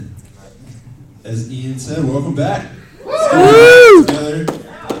As Ian said, welcome back. Together.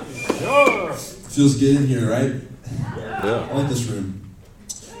 Feels good in here, right? Yeah. I like this room.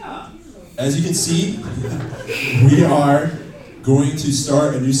 As you can see, we are going to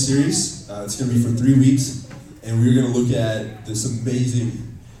start a new series. It's going to be for 3 weeks, and we're going to look at this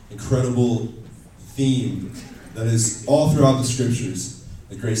amazing, incredible theme that is all throughout the scriptures,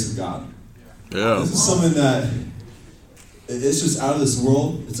 the grace of God. Yeah. This is something that it's just out of this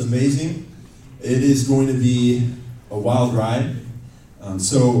world. It's amazing. It is going to be a wild ride.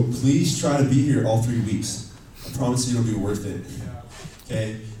 So please try to be here all 3 weeks. I promise you it'll be worth it.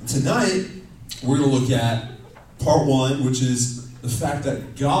 Okay? And tonight, we're going to look at part 1, which is the fact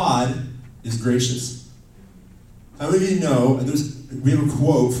that God is gracious. How many of you know, and we have a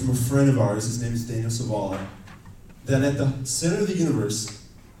quote from a friend of ours, his name is Daniel Savala, that at the center of the universe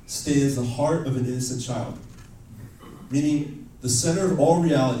stands the heart of an innocent child. Meaning, the center of all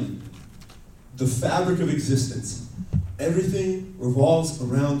reality, the fabric of existence, everything revolves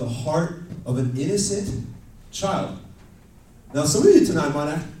around the heart of an innocent child. Now, some of you tonight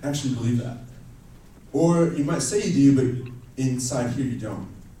might actually believe that. Or you might say you do, but inside here you don't.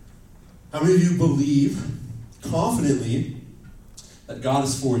 How many of you believe confidently that God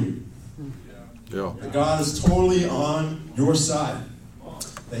is for you? Yeah. That God is totally on your side.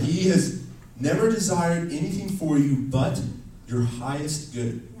 That He has never desired anything for you but your highest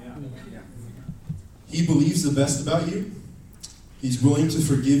good. He believes the best about you. He's willing to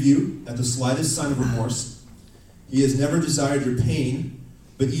forgive you at the slightest sign of remorse. He has never desired your pain,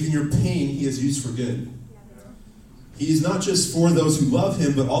 but even your pain He has used for good. He is not just for those who love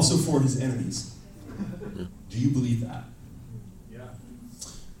Him, but also for His enemies. Do you believe that? Yeah.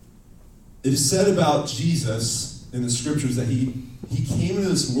 It is said about Jesus in the scriptures that He came into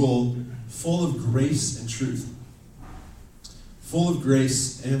this world full of grace and truth. Full of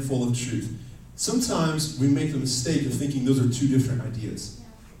grace and full of truth. Sometimes we make the mistake of thinking those are two different ideas.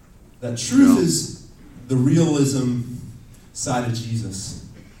 That truth is the realism side of Jesus.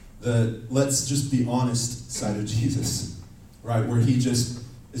 The let's just be honest side of Jesus. Right? Where He just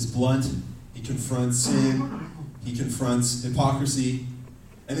is blunt. He confronts sin. He confronts hypocrisy.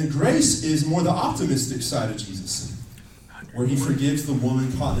 And then grace is more the optimistic side of Jesus. Where He forgives the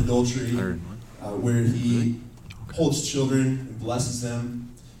woman caught in adultery. Where He holds children and blesses them.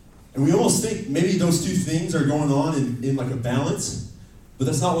 And we almost think maybe those two things are going on in like a balance, but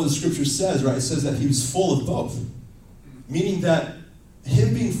that's not what the scripture says, right? It says that He was full of both. Meaning that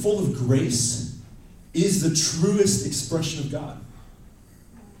Him being full of grace is the truest expression of God.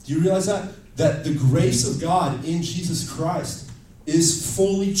 Do you realize that? That the grace of God in Jesus Christ is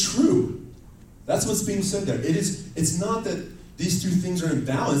fully true. That's what's being said there. It's not that these two things are in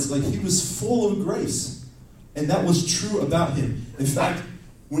balance, like He was full of grace. And that was true about Him. In fact,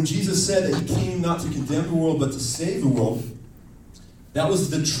 when Jesus said that He came not to condemn the world, but to save the world, that was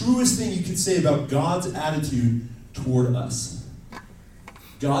the truest thing you could say about God's attitude toward us.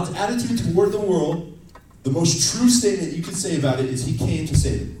 God's attitude toward the world, the most true statement you could say about it is He came to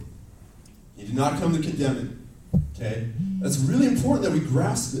save it. He did not come to condemn it. Okay? That's really important that we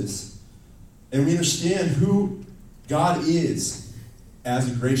grasp this. And we understand who God is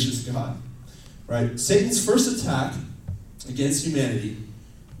as a gracious God. Right? Satan's first attack against humanity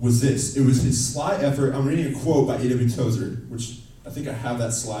was this. It was his sly effort. I'm reading a quote by A.W. Tozer, which I think I have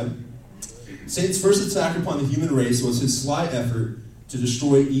that slide. Satan's first attack upon the human race was his sly effort to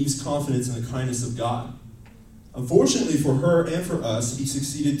destroy Eve's confidence in the kindness of God. Unfortunately for her and for us, he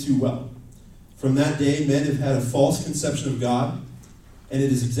succeeded too well. From that day, men have had a false conception of God, and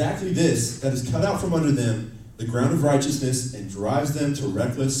it is exactly this that has cut out from under them the ground of righteousness and drives them to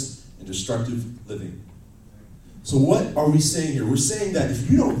reckless and destructive living. So what are we saying here? We're saying that if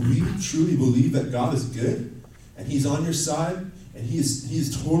you don't really truly believe that God is good and He's on your side and He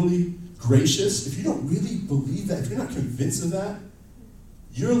is totally gracious, if you don't really believe that, if you're not convinced of that,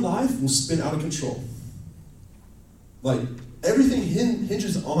 your life will spin out of control. Like everything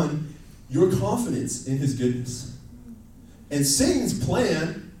hinges on your confidence in His goodness. And Satan's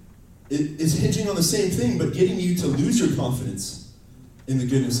plan is hinging on the same thing, but getting you to lose your confidence in the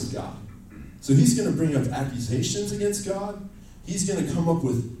goodness of God. So he's going to bring up accusations against God. He's going to come up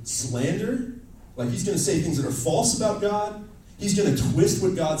with slander. Like he's going to say things that are false about God. He's going to twist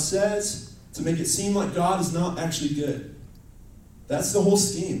what God says to make it seem like God is not actually good. That's the whole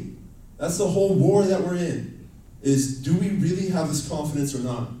scheme. That's the whole war that we're in. Is do we really have this confidence or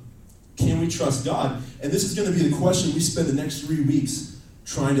not? Can we trust God? And this is going to be the question we spend the next 3 weeks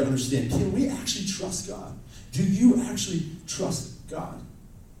trying to understand. Can we actually trust God? Do you actually trust God?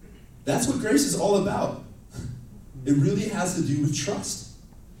 That's what grace is all about. It really has to do with trust.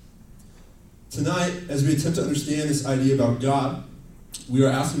 Tonight, as we attempt to understand this idea about God, we are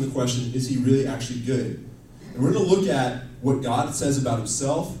asking the question, is he really actually good? And we're going to look at what God says about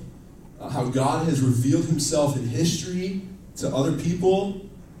himself, how God has revealed himself in history to other people,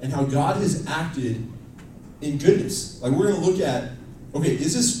 and how God has acted in goodness. Like, we're going to look at, okay,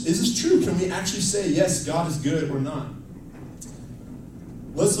 is this true? Can we actually say, yes, God is good or not?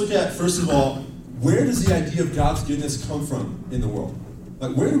 Let's look at, first of all, where does the idea of God's goodness come from in the world?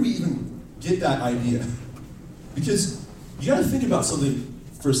 Like, where do we even get that idea? Because you got to think about something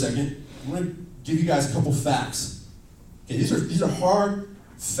for a second. I'm going to give you guys a couple facts. Okay, these are hard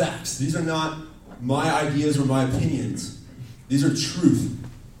facts. These are not my ideas or my opinions. These are truth.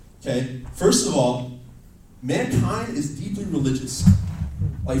 Okay? First of all, mankind is deeply religious.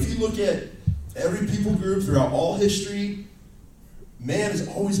 Like, if you look at every people group throughout all history, man is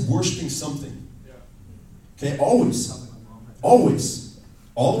always worshiping something. Okay? Always. Always.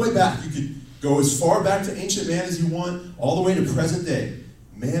 All the way back. You could go as far back to ancient man as you want, all the way to present day.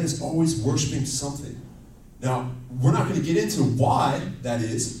 Man is always worshiping something. Now, we're not going to get into why that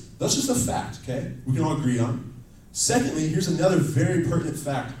is. That's just a fact, okay? We can all agree on. Secondly, here's another very pertinent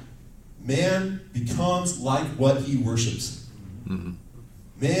fact. Man becomes like what he worships. Mm-hmm.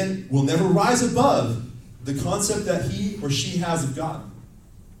 Man will never rise above the concept that he or she has of God.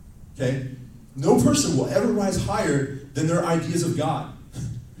 Okay? No person will ever rise higher than their ideas of God.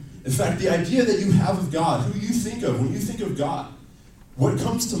 In fact, the idea that you have of God, who you think of when you think of God, what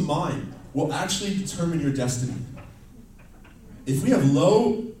comes to mind will actually determine your destiny. If we have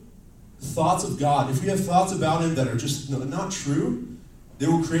low thoughts of God, if we have thoughts about him that are just not true, they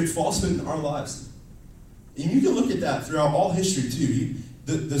will create falsehood in our lives. And you can look at that throughout all history too.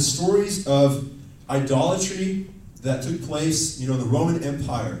 The stories of idolatry that took place, in the Roman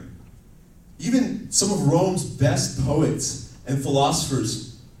Empire. Even some of Rome's best poets and philosophers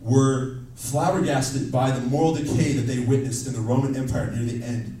were flabbergasted by the moral decay that they witnessed in the Roman Empire near the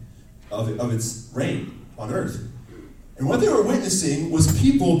end of its reign on earth. And what they were witnessing was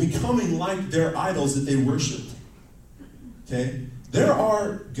people becoming like their idols that they worshipped. Okay? There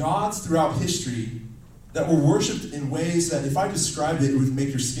are gods throughout history that were worshipped in ways that if I described it, it would make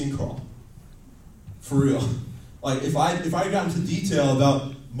your skin crawl. For real. Like, if I got into detail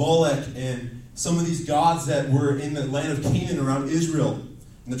about Molech and some of these gods that were in the land of Canaan around Israel,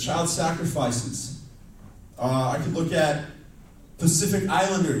 and the child sacrifices. I could look at Pacific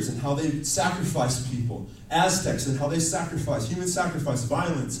Islanders and how they sacrificed people. Aztecs and how they sacrificed, human sacrifice,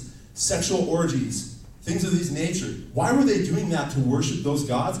 violence, sexual orgies, things of this nature. Why were they doing that to worship those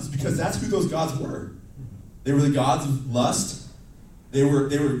gods? It's because that's who those gods were. They were the gods of lust. They were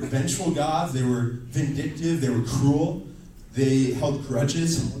vengeful gods. They were vindictive. They were cruel. They held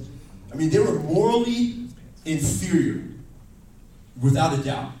grudges. I mean, they were morally inferior. Without a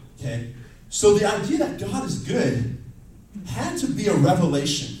doubt, okay? So the idea that God is good had to be a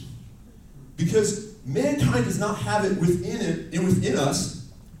revelation. Because mankind does not have it within us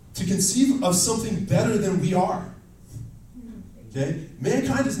to conceive of something better than we are. Okay?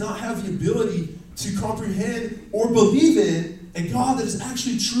 Mankind does not have the ability to comprehend or believe in a God that is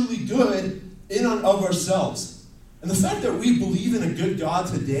actually truly good in and of ourselves. And the fact that we believe in a good God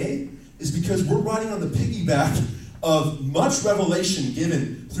today is because we're riding on the piggyback of much revelation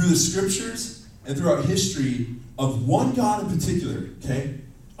given through the scriptures and throughout history of one God in particular, okay?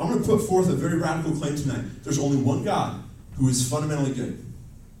 I'm going to put forth a very radical claim tonight. There's only one God who is fundamentally good,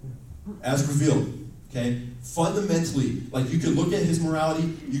 as revealed, okay? Fundamentally, like you could look at his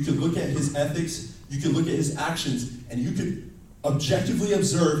morality, you could look at his ethics, you could look at his actions, and you could objectively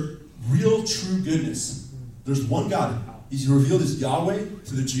observe real, true goodness. There's one God. He's revealed as Yahweh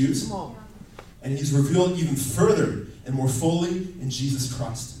to the Jews. And he's revealed even further and more fully in Jesus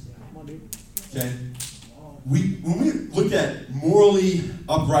Christ. Okay? When we look at morally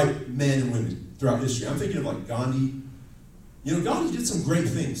upright men and women throughout history, I'm thinking of like Gandhi. Gandhi did some great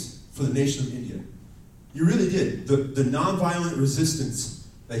things for the nation of India. He really did. The nonviolent resistance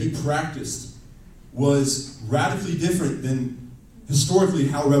that he practiced was radically different than historically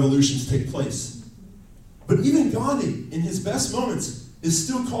how revolutions take place. But even Gandhi, in his best moments, is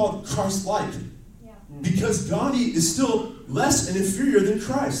still called Christ-like. Because Gandhi is still less and inferior than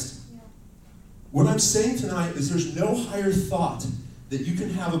Christ. What I'm saying tonight is there's no higher thought that you can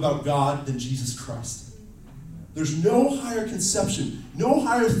have about God than Jesus Christ. There's no higher conception, no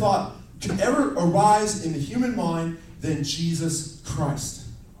higher thought could ever arise in the human mind than Jesus Christ.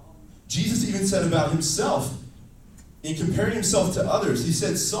 Jesus even said about himself, in comparing himself to others, he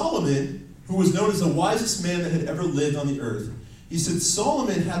said Solomon, who was known as the wisest man that had ever lived on the earth, he said,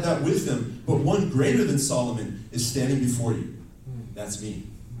 Solomon had that wisdom, but one greater than Solomon is standing before you. That's me.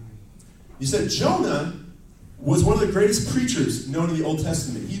 He said Jonah was one of the greatest preachers known in the Old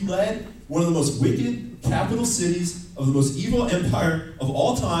Testament. He led one of the most wicked capital cities of the most evil empire of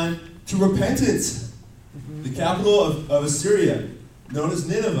all time to repentance. The capital of Assyria, known as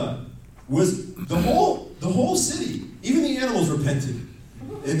Nineveh, was the whole city. Even the animals repented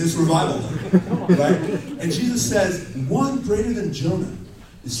in this revival, right? And Jesus says, one greater than Jonah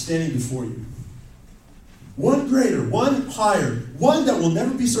is standing before you. One greater, one higher, one that will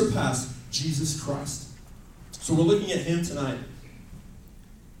never be surpassed, Jesus Christ. So we're looking at him tonight.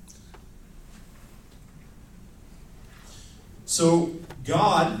 So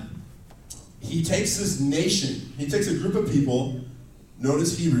God, he takes this nation, he takes a group of people known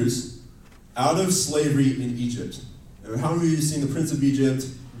as Hebrews out of slavery in Egypt. How many of you have seen The Prince of Egypt?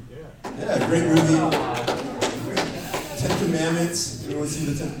 Yeah, great movie. Ten Commandments. Anyone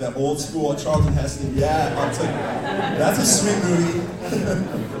seen that old school Charlton Heston? Yeah, I'll tell you. That's a sweet movie,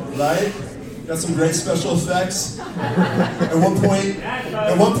 right? Got some great special effects. At one point,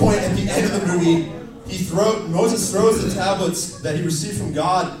 at the end of the movie, Moses throws the tablets that he received from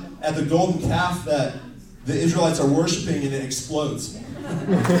God at the golden calf that the Israelites are worshiping, and it explodes.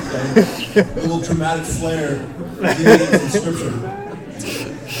 Okay? A little dramatic flair in Scripture.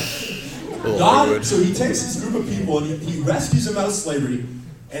 God, so he takes this group of people and he rescues them out of slavery,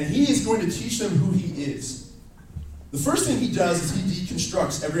 and he is going to teach them who he is. The first thing he does is he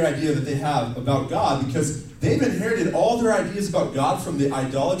deconstructs every idea that they have about God, because they've inherited all their ideas about God from the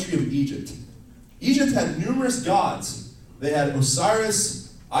idolatry of Egypt. Egypt had numerous gods. They had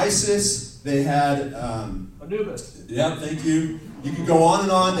Osiris, Isis, they had Anubis. Yeah, thank you. You could go on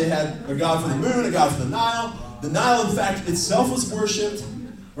and on. They had a god for the moon, a god for the Nile. The Nile, in fact, itself was worshipped,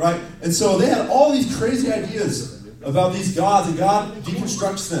 right? And so they had all these crazy ideas about these gods, and God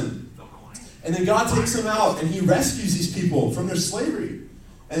deconstructs them. And then God takes them out, and he rescues these people from their slavery.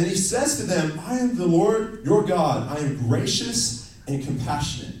 And then he says to them, I am the Lord your God. I am gracious and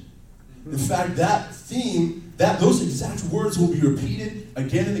compassionate. In fact, that theme, those exact words will be repeated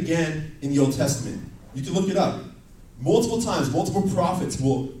again and again in the Old Testament. You can look it up. Multiple times, multiple prophets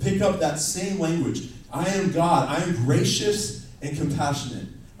will pick up that same language. I am God. I am gracious and compassionate.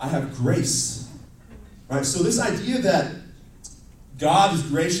 I have grace. Right? So this idea that God is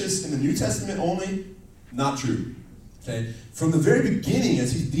gracious in the New Testament only, not true. Okay? From the very beginning,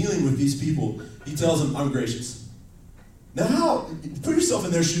 as he's dealing with these people, he tells them, I'm gracious. Now, put yourself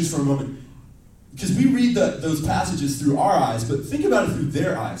in their shoes for a moment. Because we read those passages through our eyes, but think about it through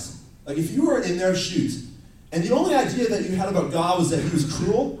their eyes. Like if you were in their shoes, and the only idea that you had about God was that he was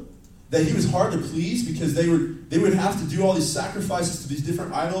cruel, that he was hard to please because they would have to do all these sacrifices to these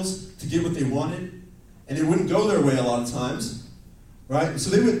different idols to get what they wanted, and it wouldn't go their way a lot of times, right? So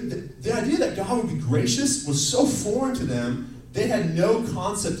the idea that God would be gracious was so foreign to them, they had no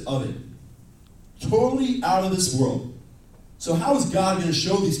concept of it. Totally out of this world. So how is God going to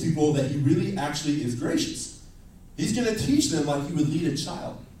show these people that he really actually is gracious? He's going to teach them like he would lead a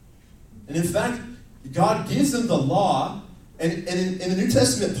child. And in fact, God gives them the law, and in the New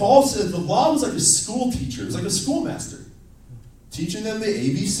Testament, Paul says the law was like a school teacher. It was like a schoolmaster, teaching them the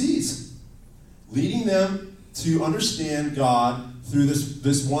ABCs, leading them to understand God through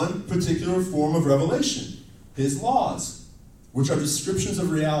this one particular form of revelation, his laws, which are descriptions of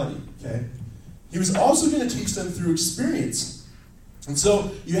reality, okay? He was also going to teach them through experience. And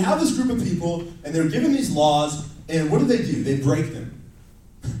so you have this group of people, and they're given these laws, and what do? They break them.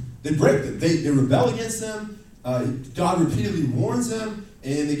 They break them. They rebel against them. God repeatedly warns them,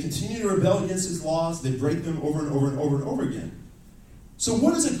 and they continue to rebel against his laws. They break them over and over and over and over again. So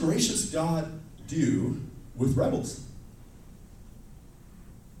what does a gracious God do with rebels?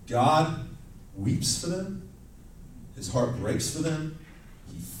 God weeps for them. His heart breaks for them.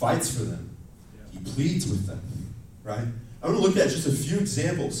 He fights for them. He pleads with them, right? I want to look at just a few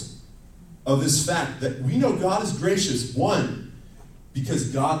examples of this fact that we know God is gracious. One, because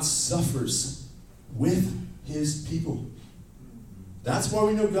God suffers with his people. That's why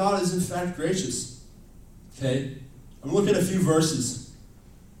we know God is in fact gracious. Okay? I'm going to look at a few verses.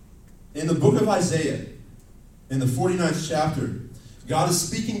 In the book of Isaiah, in the 49th chapter, God is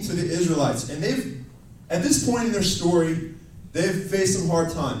speaking to the Israelites, and they've, at this point in their story, they've faced some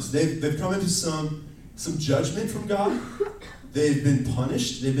hard times. They've come into some judgment from God. They've been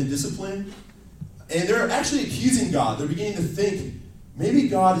punished. They've been disciplined. And they're actually accusing God. They're beginning to think, maybe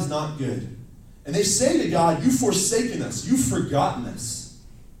God is not good. And they say to God, you've forsaken us. You've forgotten us.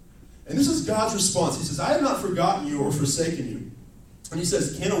 And this is God's response. He says, I have not forgotten you or forsaken you. And he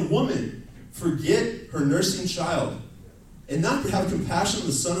says, can a woman forget her nursing child and not have compassion on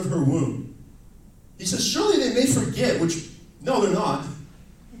the son of her womb? He says, surely they may forget, which, no, they're not.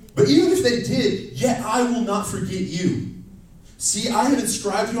 But even if if they did, yet I will not forget you. See, I have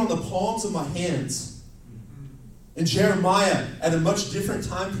inscribed you on the palms of my hands. In Jeremiah, at a much different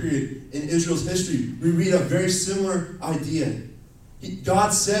time period in Israel's history, we read a very similar idea.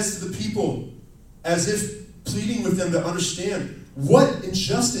 God says to the people, as if pleading with them to understand, what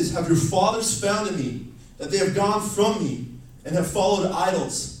injustice have your fathers found in me, that they have gone from me and have followed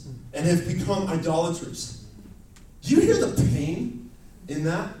idols and have become idolaters? Do you hear the pain in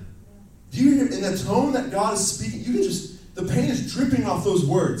that? Do you hear in the tone that God is speaking? You can just, the pain is dripping off those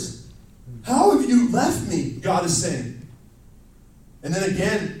words. How have you left me, God is saying. And then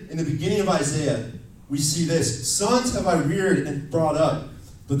again, in the beginning of Isaiah, we see this. Sons have I reared and brought up,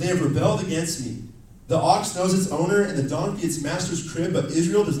 but they have rebelled against me. The ox knows its owner and the donkey its master's crib, but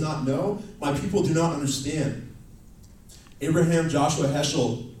Israel does not know. My people do not understand. Abraham Joshua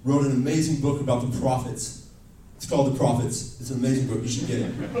Heschel wrote an amazing book about the prophets. It's called The Prophets. It's an amazing book. You should get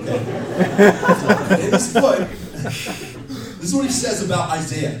it. Okay? In this book, this is what he says about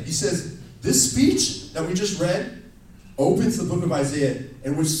Isaiah. He says, this speech that we just read opens the book of Isaiah,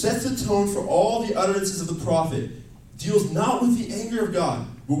 and which sets the tone for all the utterances of the prophet, deals not with the anger of God,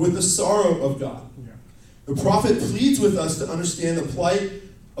 but with the sorrow of God. The prophet pleads with us to understand the plight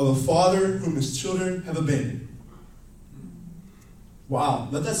of a father whom his children have abandoned. Wow,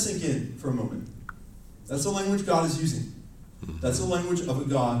 let that sink in for a moment. That's the language God is using. That's the language of a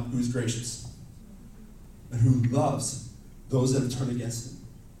God who is gracious and who loves those that have turned against him.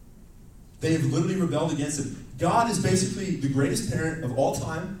 They have literally rebelled against him. God is basically the greatest parent of all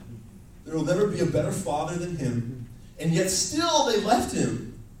time. There will never be a better father than him. And yet still they left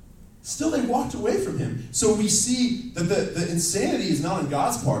him. Still they walked away from him. So we see that the insanity is not on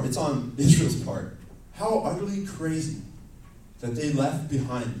God's part. It's on Israel's part. How utterly crazy that they left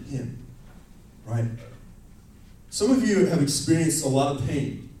behind him. Right? Some of you have experienced a lot of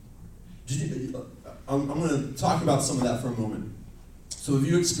pain. I'm going to talk about some of that for a moment. Some of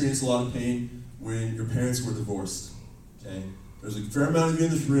you experienced a lot of pain when your parents were divorced. Okay? There's a fair amount of you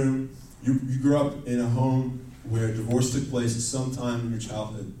in this room. You grew up in a home where divorce took place at some time in your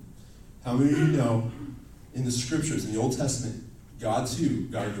childhood. How many of you know in the scriptures, in the Old Testament, God too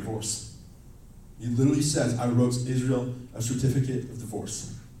got a divorce? He literally says, I wrote Israel a certificate of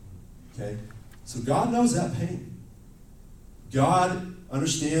divorce. Okay? So God knows that pain. God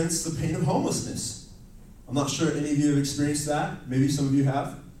understands the pain of homelessness. I'm not sure any of you have experienced that. Maybe some of you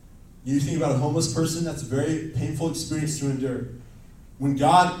have. You think about a homeless person, that's a very painful experience to endure. When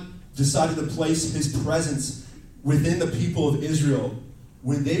God decided to place his presence within the people of Israel,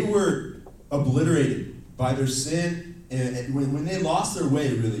 when they were obliterated by their sin, and when they lost their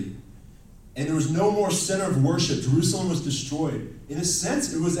way, really, and there was no more center of worship, Jerusalem was destroyed. In a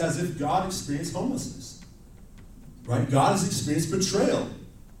sense, it was as if God experienced homelessness. Right? God has experienced betrayal.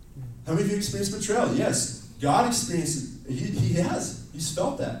 How many of you experienced betrayal? Yes. God experienced it. He has. He's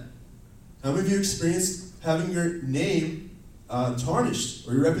felt that. How many of you experienced having your name tarnished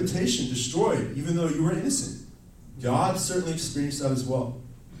or your reputation destroyed, even though you were innocent? God certainly experienced that as well.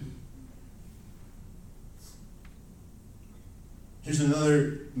 Here's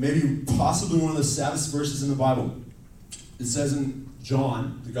another, maybe possibly one of the saddest verses in the Bible. It says in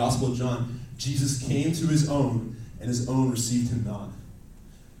John, the Gospel of John, Jesus came to his own, and his own received him not.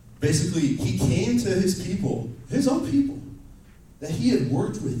 Basically, he came to his people, his own people, that he had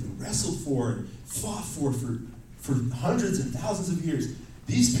worked with and wrestled for and fought for hundreds and thousands of years.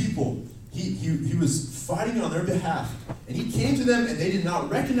 These people, he was fighting on their behalf. And he came to them, and they did not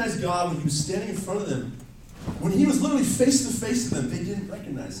recognize God when he was standing in front of them. When he was literally face to face with them, they didn't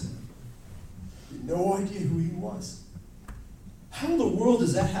recognize him. They had no idea who he was. How in the world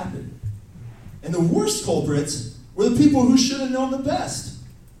does that happen? And the worst culprits were the people who should have known the best.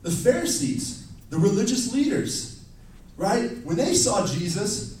 The Pharisees, the religious leaders, right? When they saw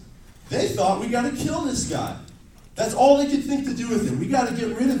Jesus, they thought, we got to kill this guy. That's all they could think to do with him. We got to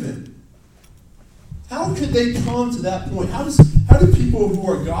get rid of him. How could they come to that point? How do people who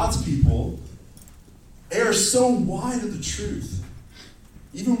are God's people err so wide of the truth?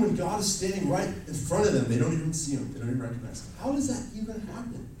 Even when God is standing right in front of them, they don't even see him. They don't even recognize him. How does that even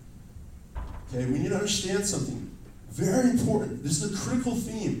happen? Okay, we need to understand something very important. This is a critical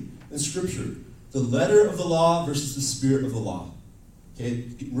theme in Scripture. The letter of the law versus the spirit of the law. Okay,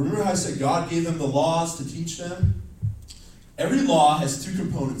 remember how I said God gave them the laws to teach them? Every law has two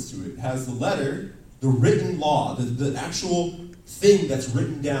components to it. It has the letter, the written law, the actual thing that's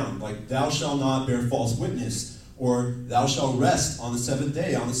written down, like thou shalt not bear false witness, or thou shalt rest on the seventh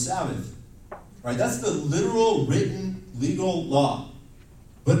day, on the Sabbath. Right? That's the literal, written, legal law.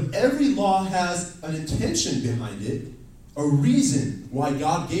 But every law has an intention behind it a reason why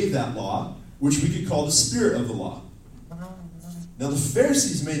God gave that law, which we could call the spirit of the law. Now the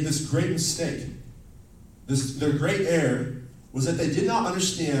Pharisees made this great mistake. Their great error was that they did not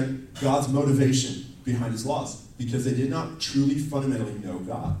understand God's motivation behind his laws because they did not truly fundamentally know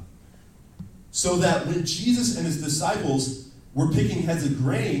God. So that when Jesus and his disciples were picking heads of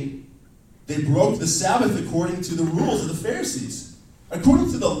grain, they broke the Sabbath according to the rules of the Pharisees.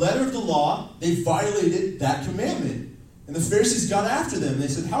 According to the letter of the law, they violated that commandment. And the Pharisees got after them. They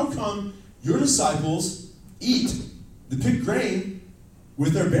said, how come your disciples eat the picked grain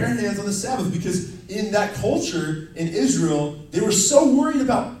with their bare hands on the Sabbath? Because in that culture in Israel, they were so worried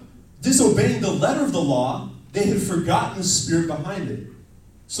about disobeying the letter of the law, they had forgotten the spirit behind it.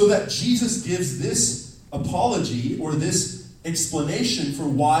 So that Jesus gives this apology or this explanation for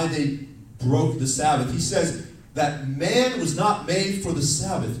why they broke the Sabbath. He says that man was not made for the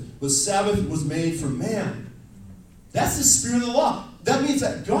Sabbath, but Sabbath was made for man. That's the spirit of the law. That means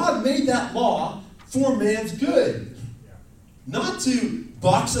that God made that law for man's good. Not to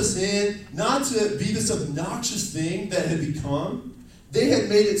box us in, not to be this obnoxious thing that had become. They had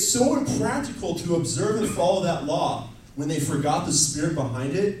made it so impractical to observe and follow that law when they forgot the spirit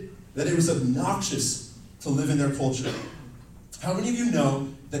behind it, that it was obnoxious to live in their culture. How many of you know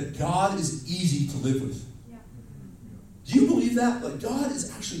that God is easy to live with? Yeah. Do you believe that? Like God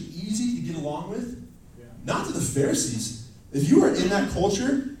is actually easy to get along with? Yeah. Not to the Pharisees. If you were in that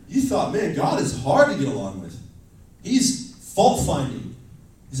culture, you thought, man, God is hard to get along with. He's fault-finding.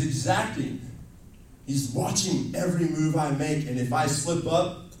 He's exacting. He's watching every move I make, and if I slip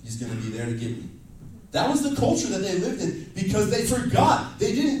up, he's going to be there to get me. That was the culture that they lived in because they forgot.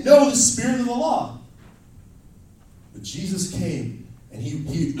 They didn't know the spirit of the law. But Jesus came and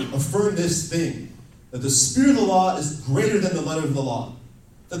he affirmed this thing, that the spirit of the law is greater than the letter of the law.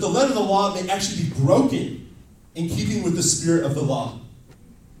 That the letter of the law may actually be broken in keeping with the spirit of the law.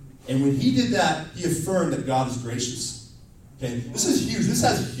 And when he did that, he affirmed that God is gracious. Okay, this is huge. This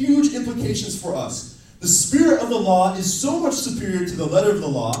has huge implications for us. The spirit of the law is so much superior to the letter of the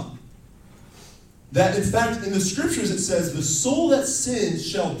law that, in fact, in the scriptures it says, the soul that sins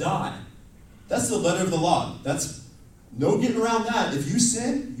shall die. That's the letter of the law. That's no getting around that. If you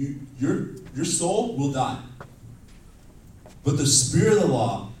sin, your soul will die. But the spirit of the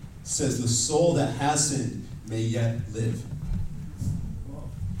law says the soul that has sinned may yet live.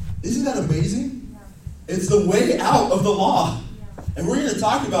 Isn't that amazing? Yeah. It's the way out of the law. Yeah. And we're going to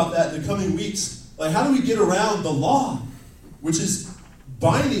talk about that in the coming weeks. Like, how do we get around the law, which is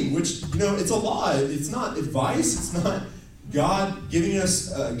binding, which, it's a law. It's not advice. It's not God giving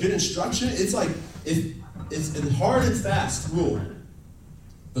us good instruction. It's like, it's a hard and fast rule.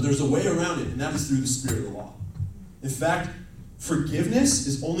 But there's a way around it, and that is through the spirit of the law. In fact, forgiveness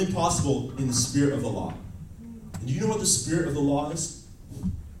is only possible in the spirit of the law. And do you know what the spirit of the law is?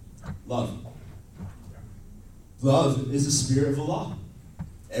 Love. Love is the spirit of the law.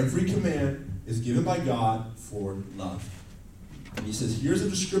 Every command is given by God for love. And he says, here's a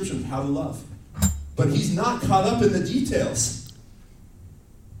description of how to love. But he's not caught up in the details.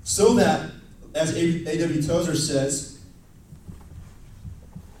 So that, as A.W. Tozer says,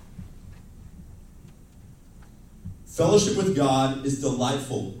 fellowship with God is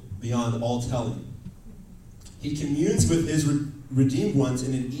delightful beyond all telling. He communes with his redeemed ones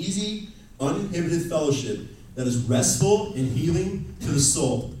in an easy, uninhibited fellowship that is restful and healing to the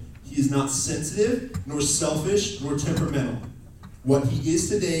soul. He is not sensitive, nor selfish, nor temperamental. What he is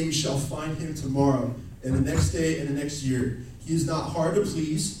today, we shall find him tomorrow, and the next day, and the next year. He is not hard to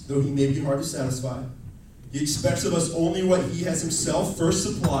please, though he may be hard to satisfy. He expects of us only what he has himself first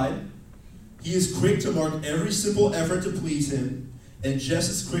supplied. He is quick to mark every simple effort to please him, and just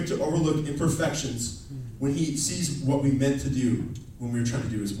as quick to overlook imperfections when he sees what we meant to do when we were trying to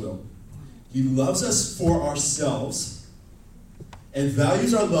do his will. He loves us for ourselves and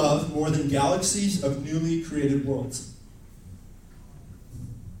values our love more than galaxies of newly created worlds.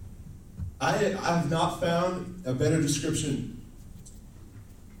 I have not found a better description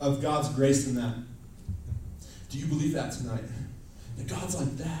of God's grace than that. Do you believe that tonight? That God's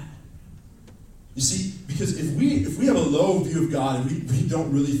like that? You see, because if we have a low view of God and we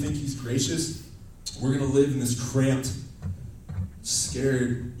don't really think he's gracious, we're going to live in this cramped,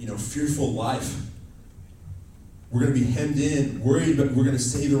 scared, fearful life. We're going to be hemmed in, worried that we're going to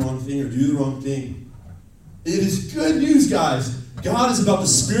say the wrong thing or do the wrong thing. It is good news, guys. God is about the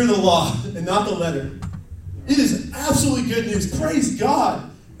spirit of the law and not the letter. It is absolutely good news. Praise God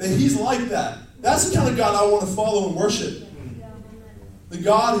that he's like that. That's the kind of God I want to follow and worship. The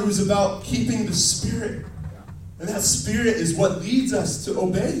God who is about keeping the spirit. And that spirit is what leads us to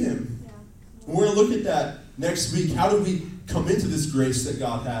obey him. And we're going to look at that next week, how do we come into this grace that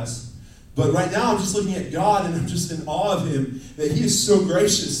God has? But right now, I'm just looking at God, and I'm just in awe of him, that he is so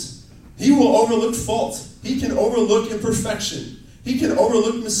gracious. He will overlook fault. He can overlook imperfection. He can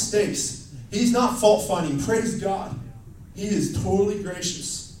overlook mistakes. He's not fault-finding. Praise God. He is totally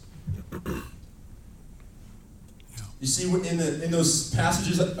gracious. You see, in those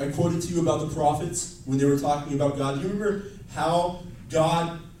passages I quoted to you about the prophets, when they were talking about God, do you remember how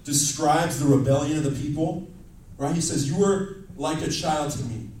God describes the rebellion of the people? Right? He says, you were like a child to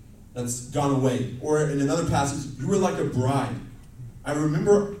me that's gone away. Or in another passage, you were like a bride. I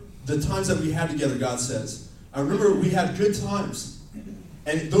remember the times that we had together, God says. I remember we had good times.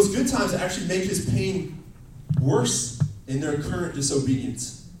 And those good times actually make his pain worse in their current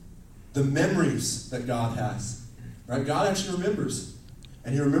disobedience. The memories that God has. Right? God actually remembers.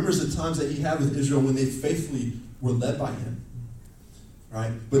 And he remembers the times that he had with Israel when they faithfully were led by him.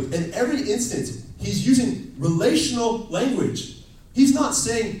 Right? But in every instance, he's using relational language. He's not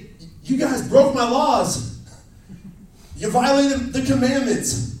saying, you guys broke my laws. You violated the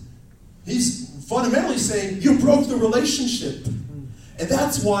commandments. He's fundamentally saying, you broke the relationship. And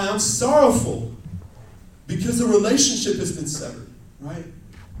that's why I'm sorrowful. Because the relationship has been severed. Right?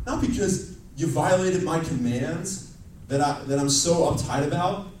 Not because you violated my commands that I'm so uptight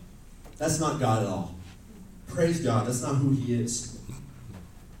about. That's not God at all. Praise God. That's not who he is.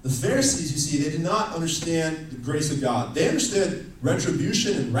 The Pharisees, you see, they did not understand the grace of God. They understood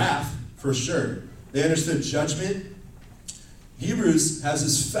retribution and wrath, for sure. They understood judgment. Hebrews has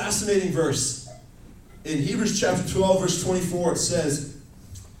this fascinating verse. In Hebrews chapter 12, verse 24, it says,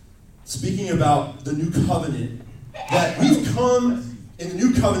 speaking about the new covenant, that in the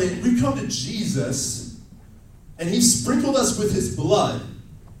new covenant, we've come to Jesus, and he sprinkled us with his blood,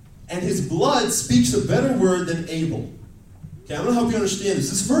 and his blood speaks a better word than Abel. Okay, I'm going to help you understand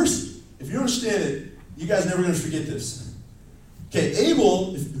this. This verse, if you understand it, you guys are never going to forget this. Okay,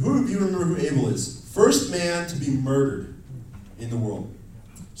 Abel, who of you remember who Abel is? First man to be murdered in the world.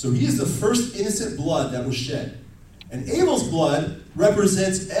 So he is the first innocent blood that was shed. And Abel's blood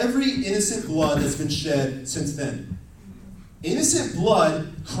represents every innocent blood that's been shed since then. Innocent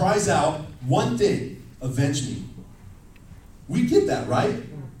blood cries out one thing: avenge me. We get that, right?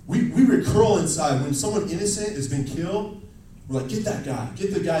 We recurl inside when someone innocent has been killed. We're like, get that guy.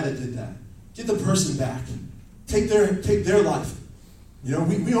 Get the guy that did that. Get the person back. Take their life. You know,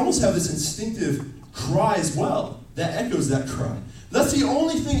 we almost have this instinctive cry as well that echoes that cry. That's the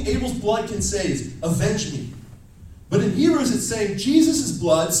only thing Abel's blood can say is, avenge me. But in Hebrews it's saying Jesus'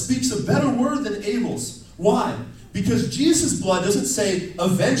 blood speaks a better word than Abel's. Why? Because Jesus' blood doesn't say,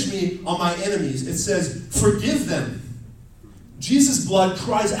 avenge me on my enemies. It says, forgive them. Jesus' blood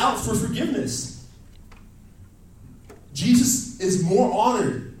cries out for forgiveness. Jesus is more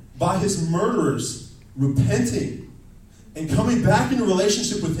honored by his murderers repenting and coming back into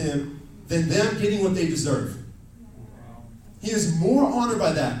relationship with him than them getting what they deserve. He is more honored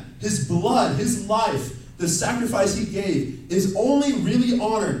by that. His blood, his life, the sacrifice he gave is only really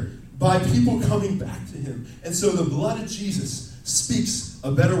honored by people coming back to him. And so the blood of Jesus speaks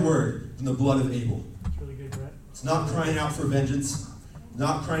a better word than the blood of Abel. That's really good, Brett. It's not crying out for vengeance,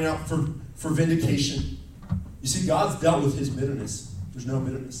 not crying out for vindication. You see, God's dealt with his bitterness. There's no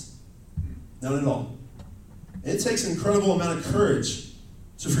bitterness. None at all. And it takes an incredible amount of courage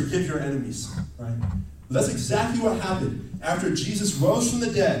to forgive your enemies, right? But that's exactly what happened. After Jesus rose from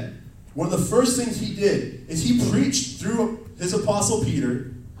the dead, one of the first things he did is he preached through his apostle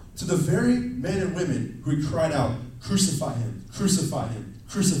Peter to the very men and women who he cried out, crucify him, crucify him,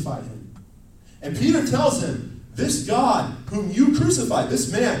 crucify him. And Peter tells him, this God whom you crucified,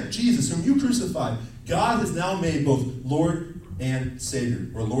 this man, Jesus, whom you crucified, God has now made both Lord and Savior,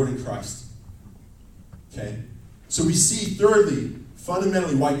 or Lord and Christ. Okay? So we see, thirdly,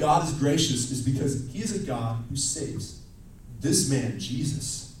 fundamentally, why God is gracious is because he is a God who saves. This man,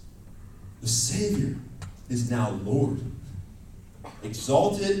 Jesus, the Savior, is now Lord.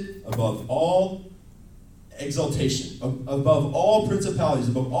 Exalted above all exaltation, above all principalities,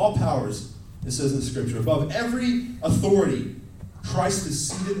 above all powers, it says in the Scripture. Above every authority, Christ is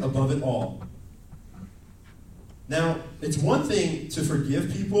seated above it all. Now, it's one thing to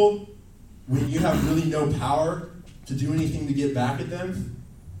forgive people when you have really no power to do anything to get back at them.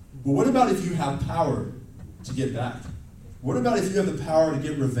 But what about if you have power to get back? What about if you have the power to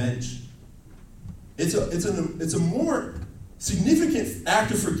get revenge? It's a more significant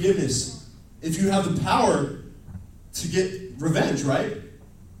act of forgiveness if you have the power to get revenge, right?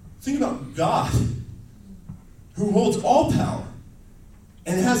 Think about God, who holds all power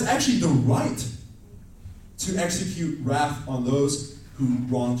and has actually the right to execute wrath on those who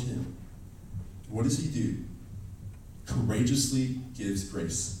wronged him. What does he do? courageously gives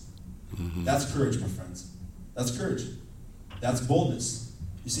grace. That's courage, my friends. That's courage. That's boldness.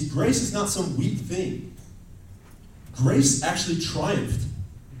 You see, grace is not some weak thing. Grace actually triumphed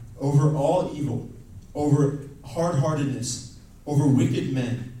over all evil, over hard-heartedness, over wicked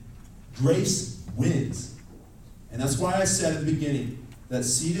men. Grace wins. And that's why I said at the beginning that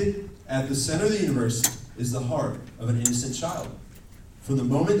seated at the center of the universe is the heart of an innocent child. From the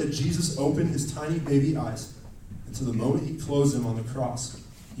moment that Jesus opened his tiny baby eyes until the moment he closed them on the cross,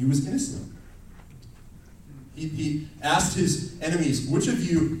 he was innocent. He asked his enemies, which of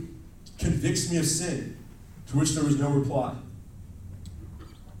you convicts me of sin? To which there was no reply.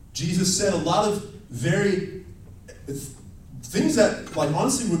 Jesus said a lot of very things that, like,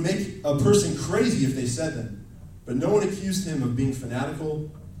 honestly would make a person crazy if they said them. But no one accused him of being fanatical.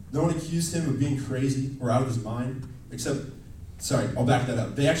 No one accused him of being crazy or out of his mind. Sorry, I'll back that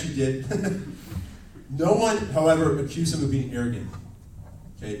up. They actually did. No one, however, accused him of being arrogant.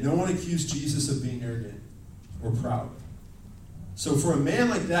 Okay, no one accused Jesus of being arrogant or proud. So for a man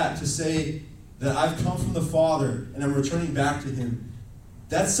like that to say that I've come from the Father and I'm returning back to him,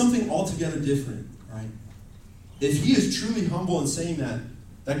 that's something altogether different, right? If he is truly humble in saying that,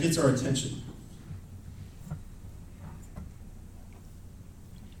 that gets our attention.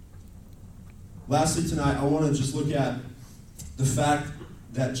 Lastly tonight, I want to just look at the fact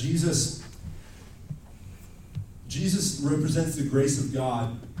that Jesus represents the grace of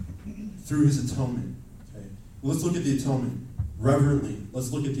God through his atonement. Okay? Let's look at the atonement. Reverently,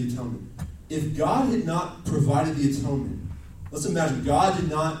 let's look at the atonement. If God had not provided the atonement, let's imagine God did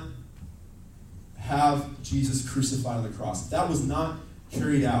not have Jesus crucified on the cross. If that was not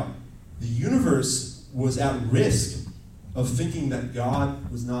carried out, the universe was at risk of thinking that God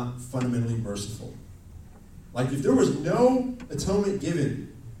was not fundamentally merciful. Like, if there was no atonement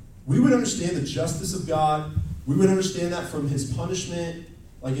given, we would understand the justice of God. We would understand that from his punishment.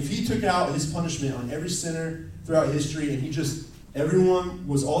 Like, if he took out his punishment on every sinner throughout history and everyone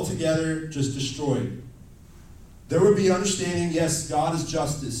was altogether just destroyed, there would be understanding, yes, God is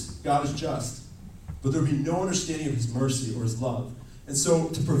justice, God is just, but there would be no understanding of his mercy or his love. And so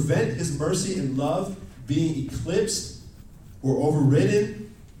to prevent his mercy and love being eclipsed or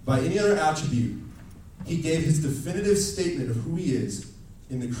overridden by any other attribute, he gave his definitive statement of who he is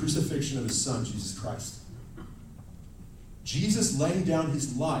in the crucifixion of his son, Jesus Christ. Jesus laying down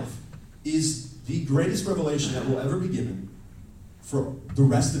his life is the greatest revelation that will ever be given for the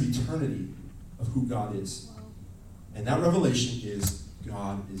rest of eternity of who God is. And that revelation is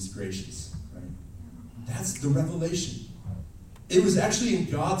God is gracious. Right? That's the revelation. It was actually in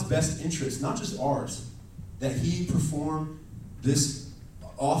God's best interest, not just ours, that he performed this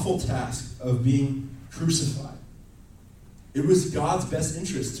awful task of being crucified. It was God's best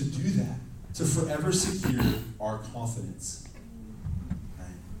interest to do that, to forever secure our confidence. Right?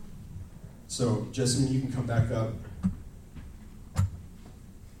 So, Jessamine, you can come back up.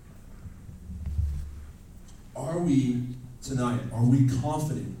 Are we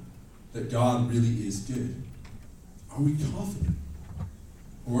confident that God really is good? Are we confident?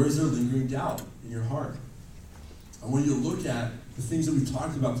 Or is there lingering doubt in your heart? I want you to look at the things that we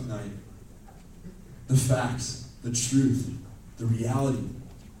talked about tonight. The facts, the truth, the reality.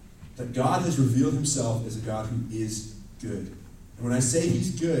 That God has revealed himself as a God who is good. And when I say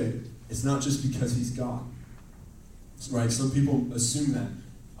he's good, it's not just because he's God. Right? Some people assume that.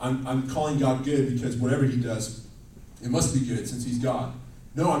 I'm calling God good because whatever he does, it must be good since he's God.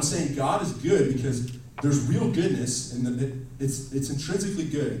 No, I'm saying God is good because there's real goodness and it's intrinsically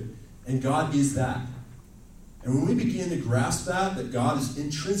good, and God is that. And when we begin to grasp that God is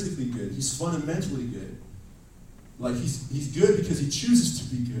intrinsically good, he's fundamentally good, like he's good because he chooses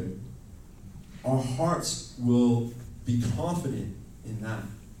to be good, our hearts will be confident in that,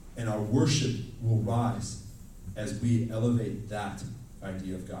 and our worship will rise as we elevate that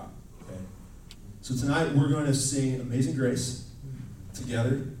idea of God. Okay? So tonight we're going to sing Amazing Grace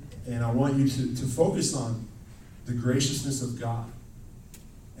together, and I want you to focus on the graciousness of God,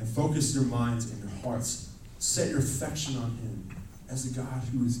 and focus your minds and your hearts. Set your affection on him as a God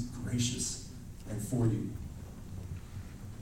who is gracious and for you.